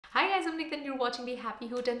Hi guys, I'm Nikita and you're watching the Happy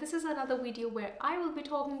Hoot, and this is another video where I will be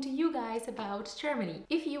talking to you guys about Germany.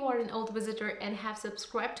 If you are an old visitor and have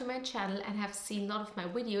subscribed to my channel and have seen a lot of my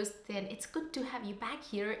videos, then it's good to have you back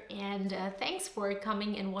here, and thanks for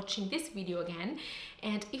coming and watching this video again.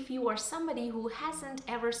 And if you are somebody who hasn't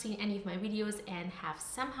ever seen any of my videos and have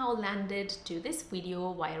somehow landed to this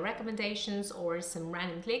video via recommendations or some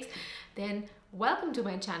random clicks, then welcome to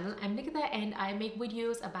my channel. I'm Nikita and I make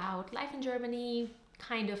videos about life in Germany,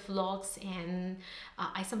 kind of vlogs, and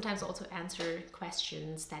I sometimes also answer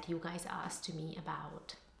questions that you guys ask to me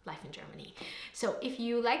about life in Germany. So if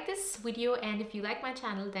you like this video and if you like my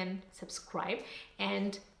channel, then subscribe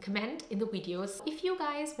and comment in the videos. If you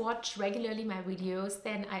guys watch regularly my videos,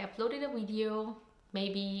 then I uploaded a video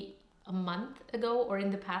maybe a month ago or in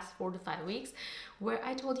the past 4 to 5 weeks where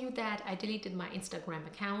I told you that I deleted my Instagram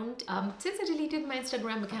account. Since I deleted my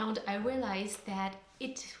Instagram account, I realized that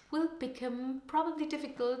it will become probably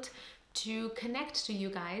difficult to connect to you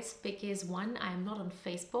guys because one, I'm not on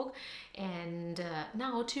Facebook, and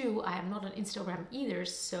now two, I am not on Instagram either,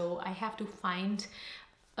 so I have to find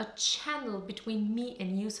a channel between me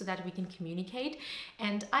and you so that we can communicate.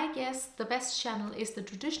 And I guess the best channel is the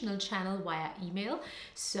traditional channel via email.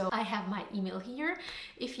 So I have my email here.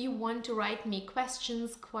 If you want to write me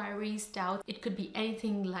questions, queries, doubts, it could be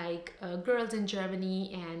anything like girls in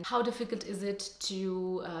Germany and how difficult is it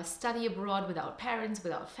to study abroad without parents,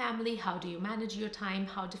 without family, how do you manage your time,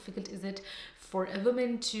 how difficult is it for a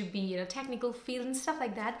woman to be in a technical field and stuff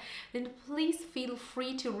like that, then please feel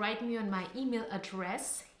free to write me on my email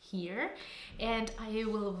address here, and I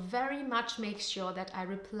will very much make sure that I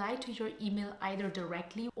reply to your email either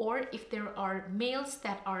directly, or if there are mails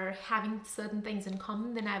that are having certain things in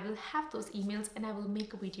common, then I will have those emails and I will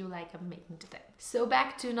make a video like I'm making today. So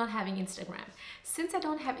back to not having Instagram. Since I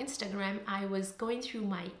don't have Instagram, I was going through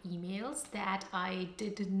my emails that I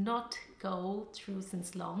did not go through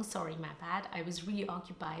since long. Sorry, my bad. I was really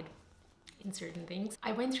occupied in certain things.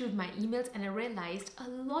 I went through my emails and I realized a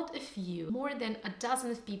lot of you, more than a dozen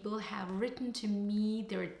of people, have written to me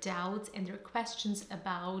their doubts and their questions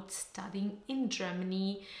about studying in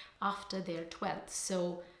Germany after their 12th.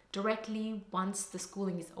 So directly once the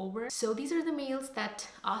schooling is over. So these are the mails that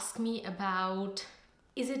ask me about,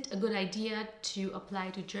 is it a good idea to apply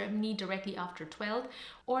to Germany directly after 12?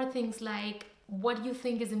 Or things like, what do you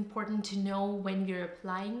think is important to know when we're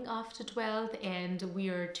applying after 12 and we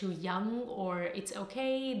are too young, or it's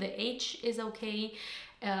okay, the age is okay?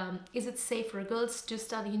 Is it safe for girls to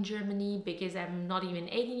study in Germany because I'm not even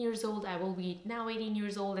 18 years old, I will be now 18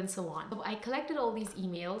 years old, and so on. So I collected all these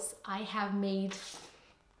emails. I have made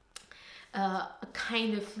a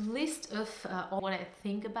kind of list of what I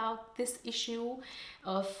think about this issue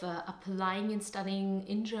of applying and studying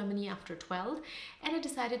in Germany after 12, and I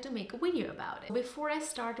decided to make a video about it. Before I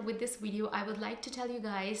start with this video, I would like to tell you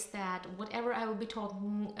guys that whatever I will be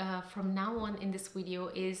talking from now on in this video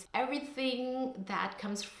is everything that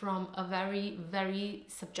comes from a very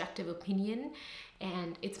subjective opinion.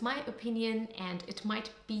 And it's my opinion, and it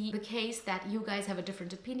might be the case that you guys have a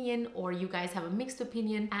different opinion or you guys have a mixed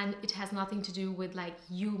opinion, and it has nothing to do with like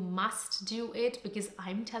you must do it because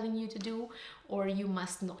I'm telling you to do, or you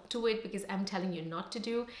must not do it because I'm telling you not to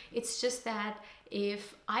do. It's just that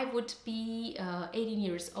if I would be 18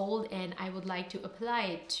 years old and I would like to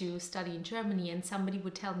apply to study in Germany and somebody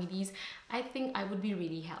would tell me these, I think I would be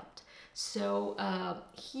really helped. So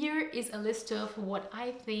here is a list of what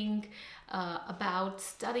I think about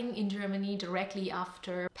studying in Germany directly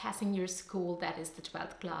after passing your school, that is the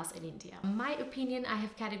 12th class in India. My opinion I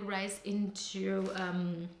have categorized into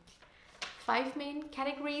 5 main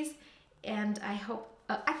categories, and I hope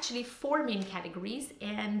actually 4 main categories,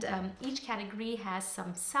 and each category has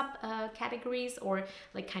some sub categories or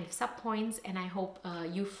like kind of sub points, and I hope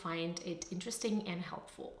you find it interesting and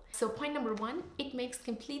helpful. So point number 1, it makes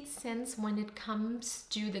complete sense when it comes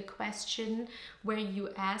to the question where you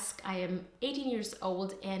ask, I am 18 years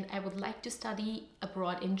old and I would like to study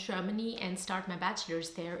abroad in Germany and start my bachelor's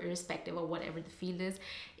there, irrespective of whatever the field is.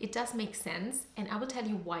 It does make sense, and I will tell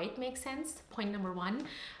you why it makes sense. Point number 1,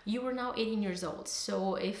 you are now 18 years old.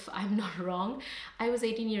 So if I'm not wrong, I was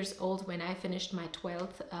 18 years old when I finished my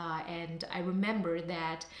 12th, and I remember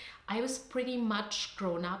that I was pretty much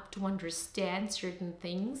grown up to understand certain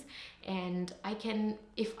things, And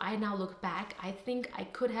if I now look back, I think I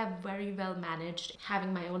could have very well managed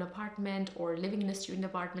having my own apartment or living in a student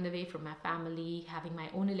apartment away from my family, having my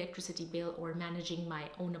own electricity bill, or managing my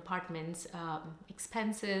own apartment's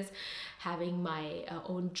expenses, having my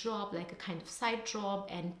own job, like a kind of side job,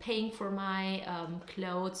 and paying for my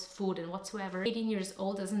clothes, food, and whatsoever. 18 years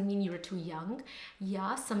old doesn't mean you're too young.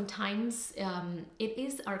 Yeah, sometimes it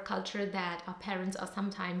is our culture that our parents are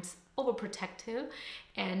sometimes overprotective,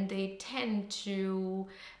 and they tend to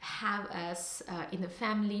have us in the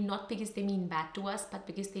family, not because they mean bad to us, but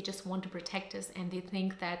because they just want to protect us, and they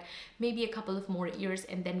think that maybe a couple of more years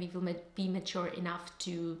and then we will be mature enough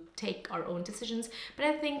to take our own decisions. But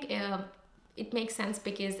I think it makes sense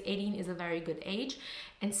because 18 is a very good age.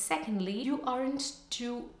 And secondly, you aren't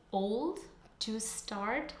too old to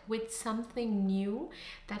start with something new,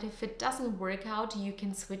 that if it doesn't work out, you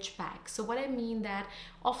can switch back. So what I mean, that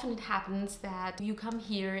often it happens that you come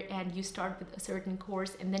here and you start with a certain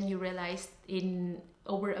course, and then you realize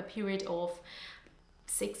over a period of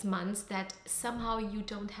 6 months that somehow you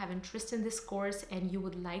don't have interest in this course and you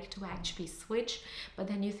would like to actually switch. But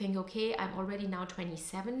then you think, okay, I'm already now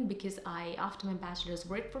 27 because I, after my bachelor's,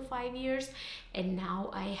 worked for 5 years, and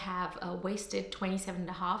now I have wasted 27 and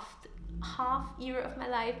a half year of my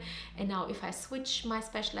life, and now if I switch my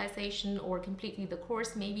specialization or completely the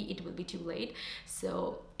course, maybe it will be too late.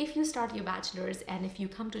 So if you start your bachelor's and if you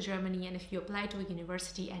come to Germany and if you apply to a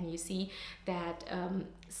university and you see that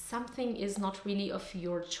something is not really of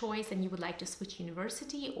your choice and you would like to switch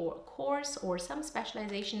university or course or some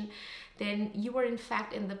specialization, then you are in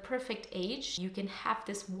fact in the perfect age. You can have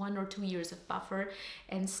this 1 or 2 years of buffer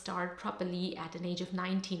and start properly at an age of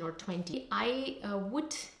 19 or 20. I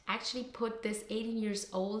would actually put this 18 years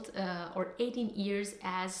old or 18 years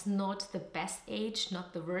as not the best age,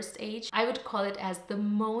 not the worst age. I would call it as the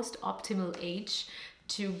most optimal age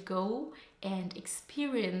to go and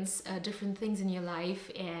experience different things in your life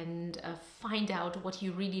and find out what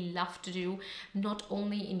you really love to do, not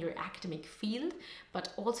only in your academic field,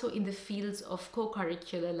 but also in the fields of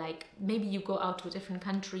co-curricular. Like maybe you go out to a different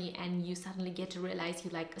country and you suddenly get to realize you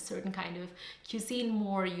like a certain kind of cuisine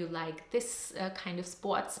more, you like this kind of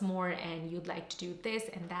sports more, and you'd like to do this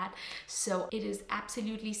and that. So it is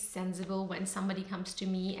absolutely sensible when somebody comes to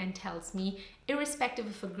me and tells me, irrespective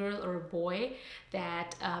of a girl or a boy,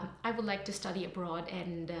 that I would like to study abroad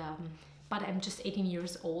and but I'm just 18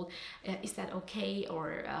 years old. Is that okay?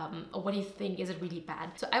 Or what do you think? Is it really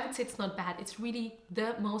bad? So I would say it's not bad. It's really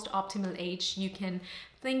the most optimal age you can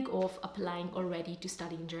think of applying already to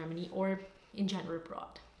study in Germany or in general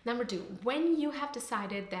abroad. Number 2, when you have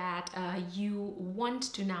decided that you want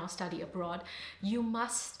to now study abroad, you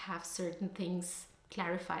must have certain things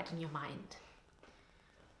clarified in your mind.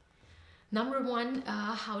 Number 1,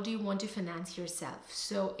 how do you want to finance yourself?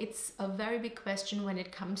 So it's a very big question when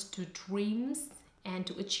it comes to dreams and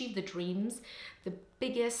to achieve the dreams. The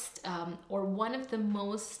biggest or one of the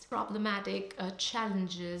most problematic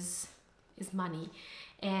challenges is money.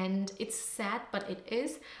 And it's sad, but it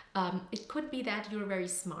is. It could be that you're very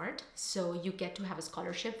smart, so you get to have a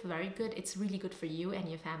scholarship, very good. It's really good for you and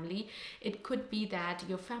your family. It could be that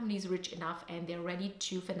your family is rich enough and they're ready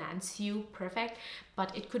to finance you, perfect.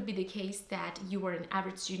 But it could be the case that you are an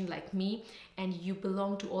average student like me and you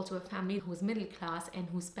belong to also a family who's middle class and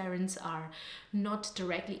whose parents are not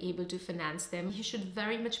directly able to finance them. You should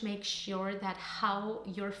very much make sure that how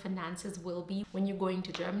your finances will be when you're going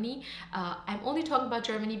to Germany. I'm only talking about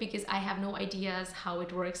Germany because I have no ideas how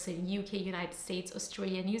it works in UK, United States,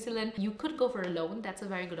 Australia, New Zealand. You could go for a loan. That's a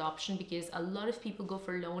very good option because a lot of people go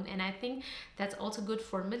for a loan, and I think that's also good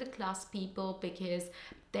for middle class people because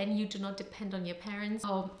then you do not depend on your parents.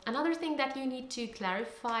 Another thing that you need to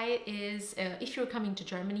clarify is if you're coming to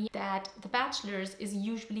Germany, that the bachelor's is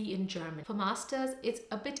usually in German. For masters, it's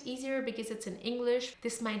a bit easier because it's in English.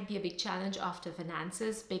 This might be a big challenge after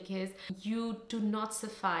finances because you do not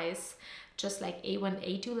suffice just like A1,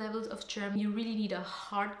 A2 levels of German. You really need a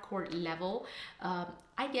hardcore level.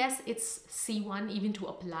 I guess it's C1 even to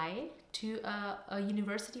apply to a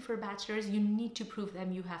university for bachelor's. You need to prove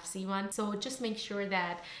them you have C1. So just make sure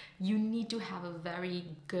that you need to have a very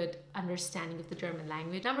good understanding of the German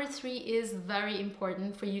language. Number 3 is very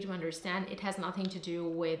important for you to understand. It has nothing to do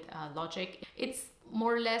with logic. It's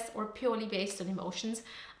more or less or purely based on emotions.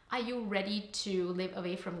 Are you ready to live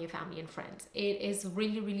away from your family and friends? It is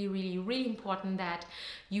really, really, really, really important that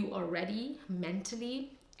you are ready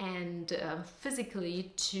mentally and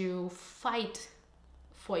physically to fight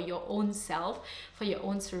for your own self, for your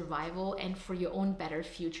own survival, and for your own better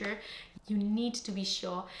future. You need to be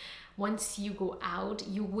sure once you go out,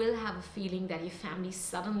 you will have a feeling that your family's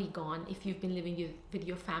suddenly gone if you've been living with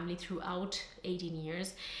your family throughout 18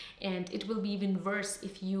 years. And it will be even worse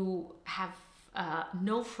if you have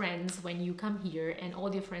no friends when you come here and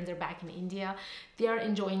all your friends are back in India. They are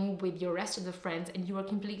enjoying with your rest of the friends and you are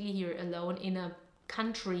completely here alone in a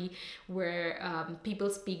country where people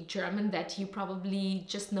speak German that you probably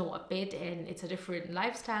just know a bit, and it's a different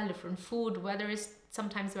lifestyle, different food, weather is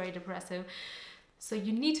sometimes very depressive. So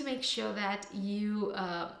you need to make sure that you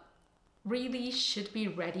really should be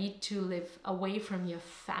ready to live away from your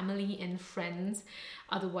family and friends.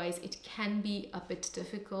 Otherwise, it can be a bit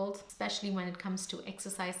difficult, especially when it comes to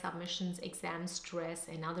exercise submissions, exam stress,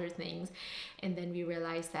 and other things. And then we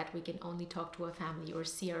realize that we can only talk to our family or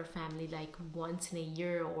see our family like once in a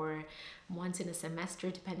year or once in a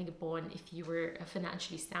semester, depending upon if you were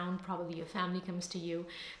financially sound, probably your family comes to you.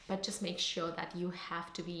 But just make sure that you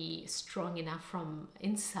have to be strong enough from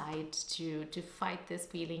inside to fight this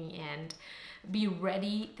feeling and be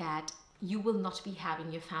ready that you will not be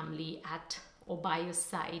having your family at or by your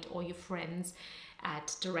side or your friends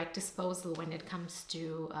at direct disposal when it comes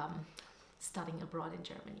to studying abroad in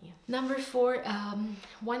Germany. Number 4,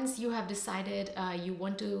 once you have decided you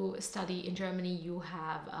want to study in Germany, you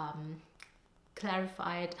have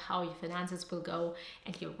clarified how your finances will go,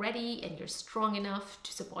 and you're ready and you're strong enough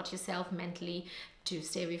to support yourself mentally, to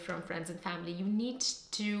stay away from friends and family, you need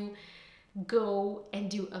to go and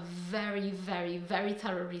do a very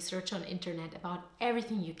thorough research on internet about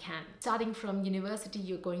everything you can. Starting from university,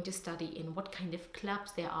 you're going to study in what kind of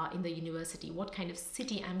clubs there are in the university, what kind of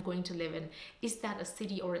city I'm going to live in. Is that a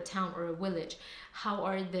city or a town or a village? How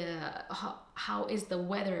is the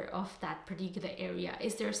weather of that particular area?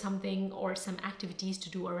 Is there something or some activities to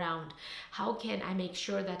do around? How can I make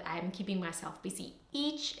sure that I'm keeping myself busy?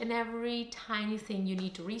 Each and every tiny thing you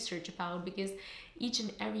need to research about, because each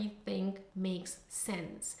and everything makes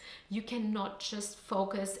sense. You cannot just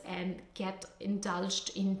focus and get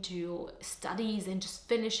indulged into studies and just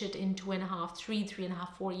finish it in 2.5, 3.5,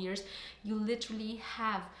 4 years. You literally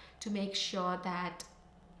have to make sure that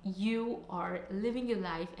you are living your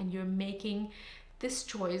life and you're making this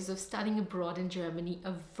choice of studying abroad in Germany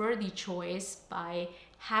a worthy choice by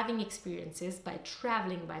having experiences, by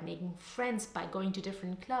traveling, by making friends, by going to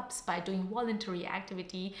different clubs, by doing voluntary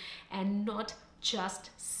activity, and not just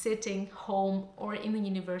sitting home or in the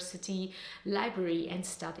university library and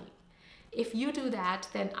studying. If you do that,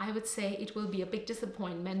 then I would say it will be a big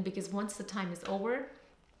disappointment, because once the time is over,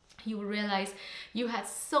 you will realize you had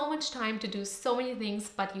so much time to do so many things,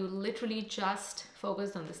 but you literally just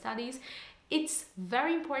focused on the studies. It's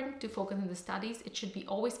very important to focus on the studies. It should be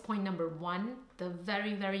always point number 1. The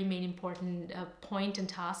very main important point and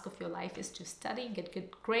task of your life is to study, get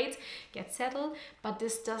good grades, get settled. But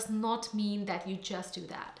this does not mean that you just do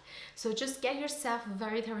that. So just get yourself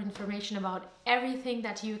very thorough information about everything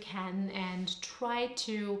that you can, and try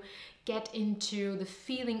to get into the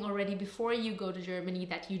feeling already before you go to Germany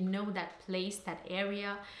that you know that place, that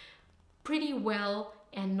area pretty well,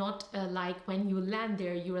 and not like when you land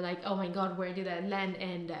there, you were like, oh my god, where did I land?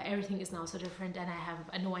 And everything is now so different and I have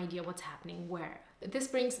no idea what's happening where. This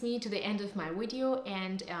brings me to the end of my video,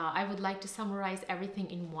 and I would like to summarize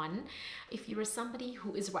everything in one. If you are somebody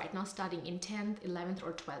who is right now studying in 10th, 11th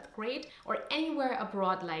or 12th grade, or anywhere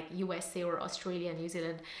abroad like USA or Australia, New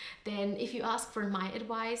Zealand, then if you ask for my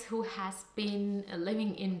advice, who has been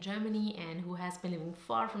living in Germany and who has been living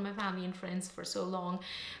far from my family and friends for so long,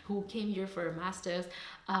 who came here for a master's,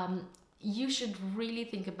 you should really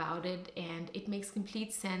think about it, and it makes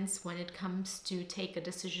complete sense when it comes to take a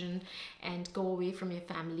decision and go away from your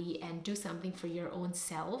family and do something for your own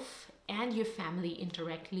self and your family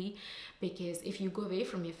indirectly. Because if you go away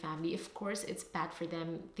from your family, of course it's bad for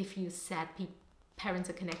them. They feel sad. Parents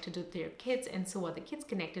are connected to their kids, and so are the kids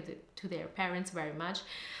connected to their parents very much.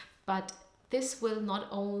 But this will not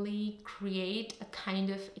only create a kind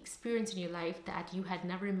of experience in your life that you had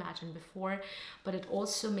never imagined before, but it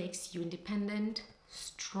also makes you independent,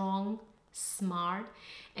 strong, smart,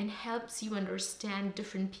 and helps you understand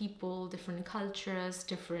different people, different cultures,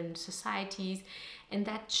 different societies, and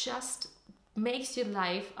that just makes your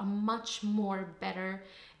life a much more better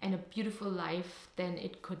and a beautiful life than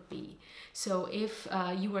it could be. So if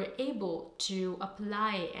you were able to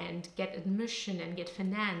apply and get admission and get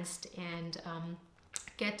financed and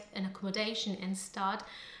get an accommodation and start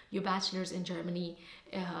your bachelor's in Germany,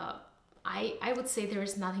 I would say there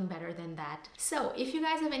is nothing better than that. So if you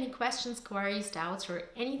guys have any questions, queries, doubts, or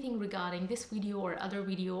anything regarding this video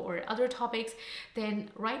or other topics, then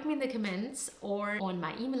write me in the comments or on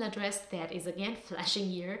my email address that is again flashing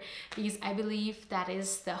here, because I believe that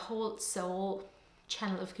is the whole soul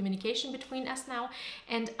channel of communication between us now,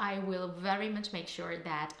 and I will very much make sure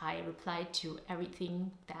that I reply to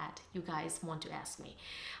everything that you guys want to ask me.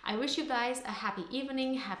 I wish you guys a happy evening,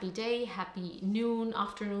 happy day, happy noon,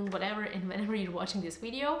 afternoon, whatever, and whenever you're watching this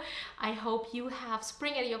video. I hope you have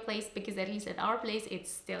spring at your place, because at least at our place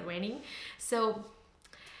it's still raining. So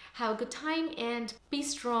have a good time and be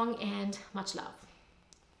strong, and much love.